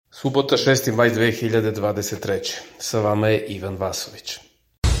Subota 6. maj 2023. Sa vama je Ivan Vasović.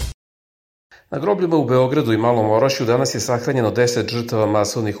 Na grobljima u Beogradu i Malom Orašju danas je sahranjeno 10 žrtava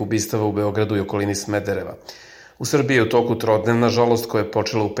masovnih ubistava u Beogradu i okolini Smedereva. U Srbiji je u toku trodnevna žalost koja je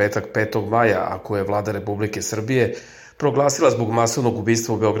počela u petak 5. maja, a koju je vlada Republike Srbije proglasila zbog masovnog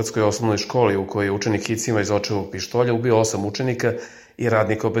ubistva u Beogradskoj osnovnoj školi u kojoj je učenik hicima iz očevog pištolja ubio 8 učenika i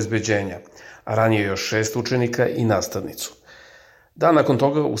radnika obezbeđenja, a ranije još 6 učenika i nastavnicu. Dan nakon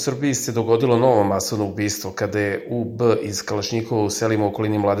toga u Srbiji se dogodilo novo masovno ubistvo kada je UB iz Kalašnjikova u selima u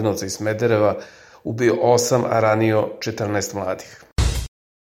okolini Mladenovca i Smedereva ubio 8, a ranio 14 mladih.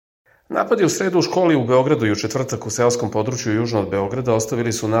 Napadi u sredu u školi u Beogradu i u četvrtak u seoskom području južno od Beograda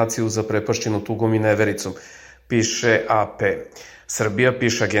ostavili su naciju zaprepašćenu tugom i nevericom, piše AP. Srbija,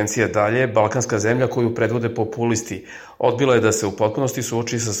 piše agencija dalje, balkanska zemlja koju predvode populisti, odbila je da se u potpunosti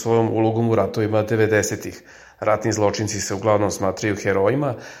suoči sa svojom ulogom u ratovima 90-ih. Ratni zločinci se uglavnom smatraju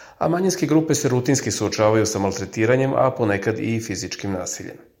herojima, a manjinske grupe se rutinski suočavaju sa maltretiranjem, a ponekad i fizičkim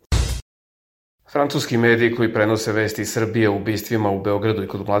nasiljem. Francuski mediji koji prenose vesti iz Srbije o ubistvima u Beogradu i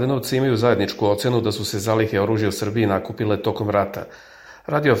kod Mladenovca imaju zajedničku ocenu da su se zalihe oružja u Srbiji nakupile tokom rata.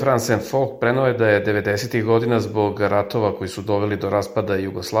 Radio France Info preneo je da je 90. godina zbog ratova koji su doveli do raspada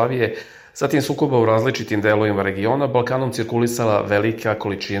Jugoslavije, zatim sukoba u različitim delovima regiona, Balkanom cirkulisala velika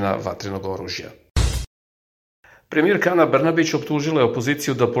količina vatrenog oružja. Premijerka Ana Brnabić optužila je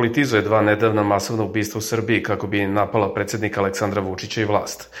opoziciju da politizuje 2 nedavna masovna ubistva u Srbiji kako bi napala predsednika Aleksandra Vučića i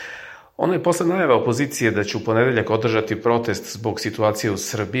vlast. Ona je posle najave opozicije da će u ponedeljak održati protest zbog situacije u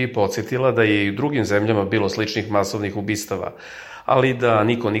Srbiji podsjetila da je i u drugim zemljama bilo sličnih masovnih ubistava, ali da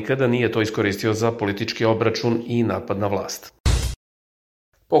niko nikada nije to iskoristio za politički obračun i napad na vlast.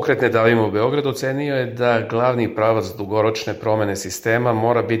 Pokret Ne davimo u Beograd ocenio je da glavni pravac dugoročne promene sistema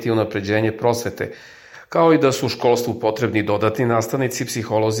mora biti unapređenje prosvete, kao i da su u školstvu potrebni dodatni nastavnici,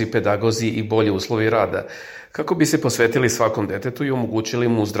 psiholozi, pedagozi i bolji uslovi rada, kako bi se posvetili svakom detetu i omogućili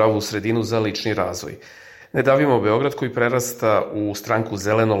mu zdravu sredinu za lični razvoj. Ne davimo Beograd, koji prerasta u stranku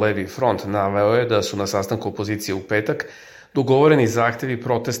Zeleno-levi front, naveo je da su na sastanku opozicije u petak dogovoreni zahtevi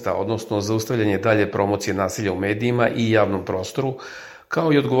protesta, odnosno zaustavljanje dalje promocije nasilja u medijima i javnom prostoru,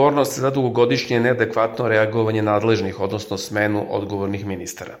 kao i odgovornost za dugogodišnje neadekvatno reagovanje nadležnih, odnosno smenu odgovornih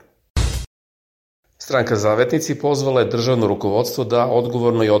ministara. Stranka Zavetnici pozvala je državno rukovodstvo da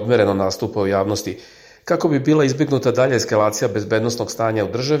odgovorno i odmereno nastupa u javnosti, kako bi bila izbjegnuta dalja eskalacija bezbednosnog stanja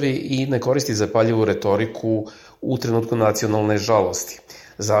u državi i ne koristi zapaljivu retoriku u trenutku nacionalne žalosti.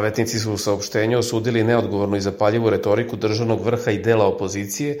 Zavetnici su u saopštenju osudili neodgovornu i zapaljivu retoriku državnog vrha i dela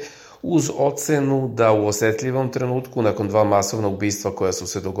opozicije uz ocenu da u osetljivom trenutku, nakon 2 masovna ubistva koja su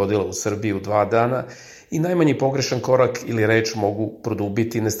se dogodila u Srbiji u 2 dana, i najmanji pogrešan korak ili reč mogu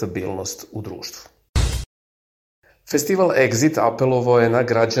produbiti nestabilnost u društvu. Festival Exit apelovao je na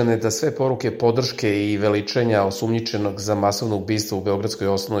građane da sve poruke podrške i veličanja osumnjičenog za masovno ubistvo u Beogradskoj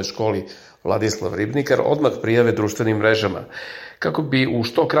osnovnoj školi Vladislav Ribnikar odmah prijave društvenim mrežama, kako bi u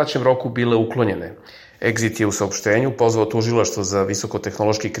što kraćem roku bile uklonjene. Exit je u saopštenju pozvao tužilaštvo za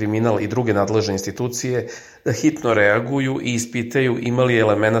visokotehnološki kriminal i druge nadležne institucije da hitno reaguju i ispitaju imali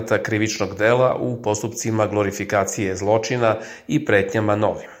elemenata krivičnog dela u postupcima glorifikacije zločina i pretnjama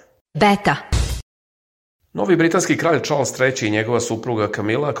novim. Beta. Novi britanski kralj Charles III i njegova supruga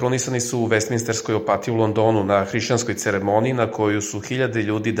Camilla kronisani su u Westminsterskoj opatiji u Londonu na hrišćanskoj ceremoniji na koju su hiljade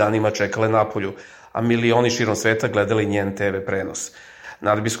ljudi danima čekale napolju, a milioni širom sveta gledali njen TV prenos.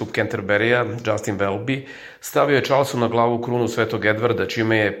 Nadbiskup Canterburyja, Justin Welby, stavio je Charlesu na glavu krunu Svetog Edvarda,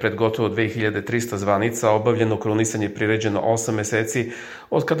 čime je pred gotovo 2300 zvanica obavljeno krunisanje priređeno 8 meseci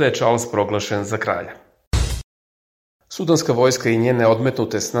od kada je Charles proglašen za kralja. Sudanska vojska i njene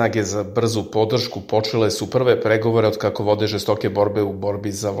odmetnute snage za brzu podršku počele su prve pregovore od kako vode žestoke borbe u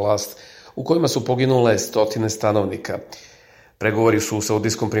borbi za vlast, u kojima su poginule stotine stanovnika. Pregovori su u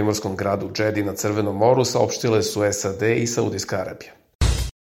saudijskom primorskom gradu Džedi na Crvenom moru, saopštile su SAD i Saudijska Arabija.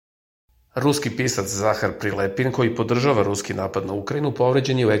 Ruski pisac Zahar Prilepin, koji podržava ruski napad na Ukrajinu,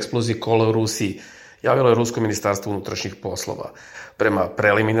 povređen je u eksploziji kola u Rusiji, javilo je Rusko ministarstvo unutrašnjih poslova. Prema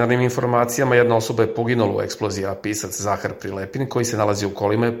preliminarnim informacijama, jedna osoba je poginula u eksploziji, a pisac Zahar Prilepin, koji se nalazi u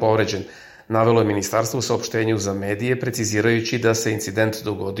kolima, je povređen. Navelo je ministarstvo u saopštenju za medije, precizirajući da se incident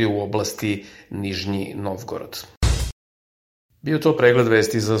dogodio u oblasti Nižnji Novgorod. Bio to pregled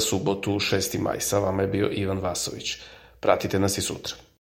vesti za subotu 6. maj. Sa vama je bio Ivan Vasović. Pratite nas i sutra.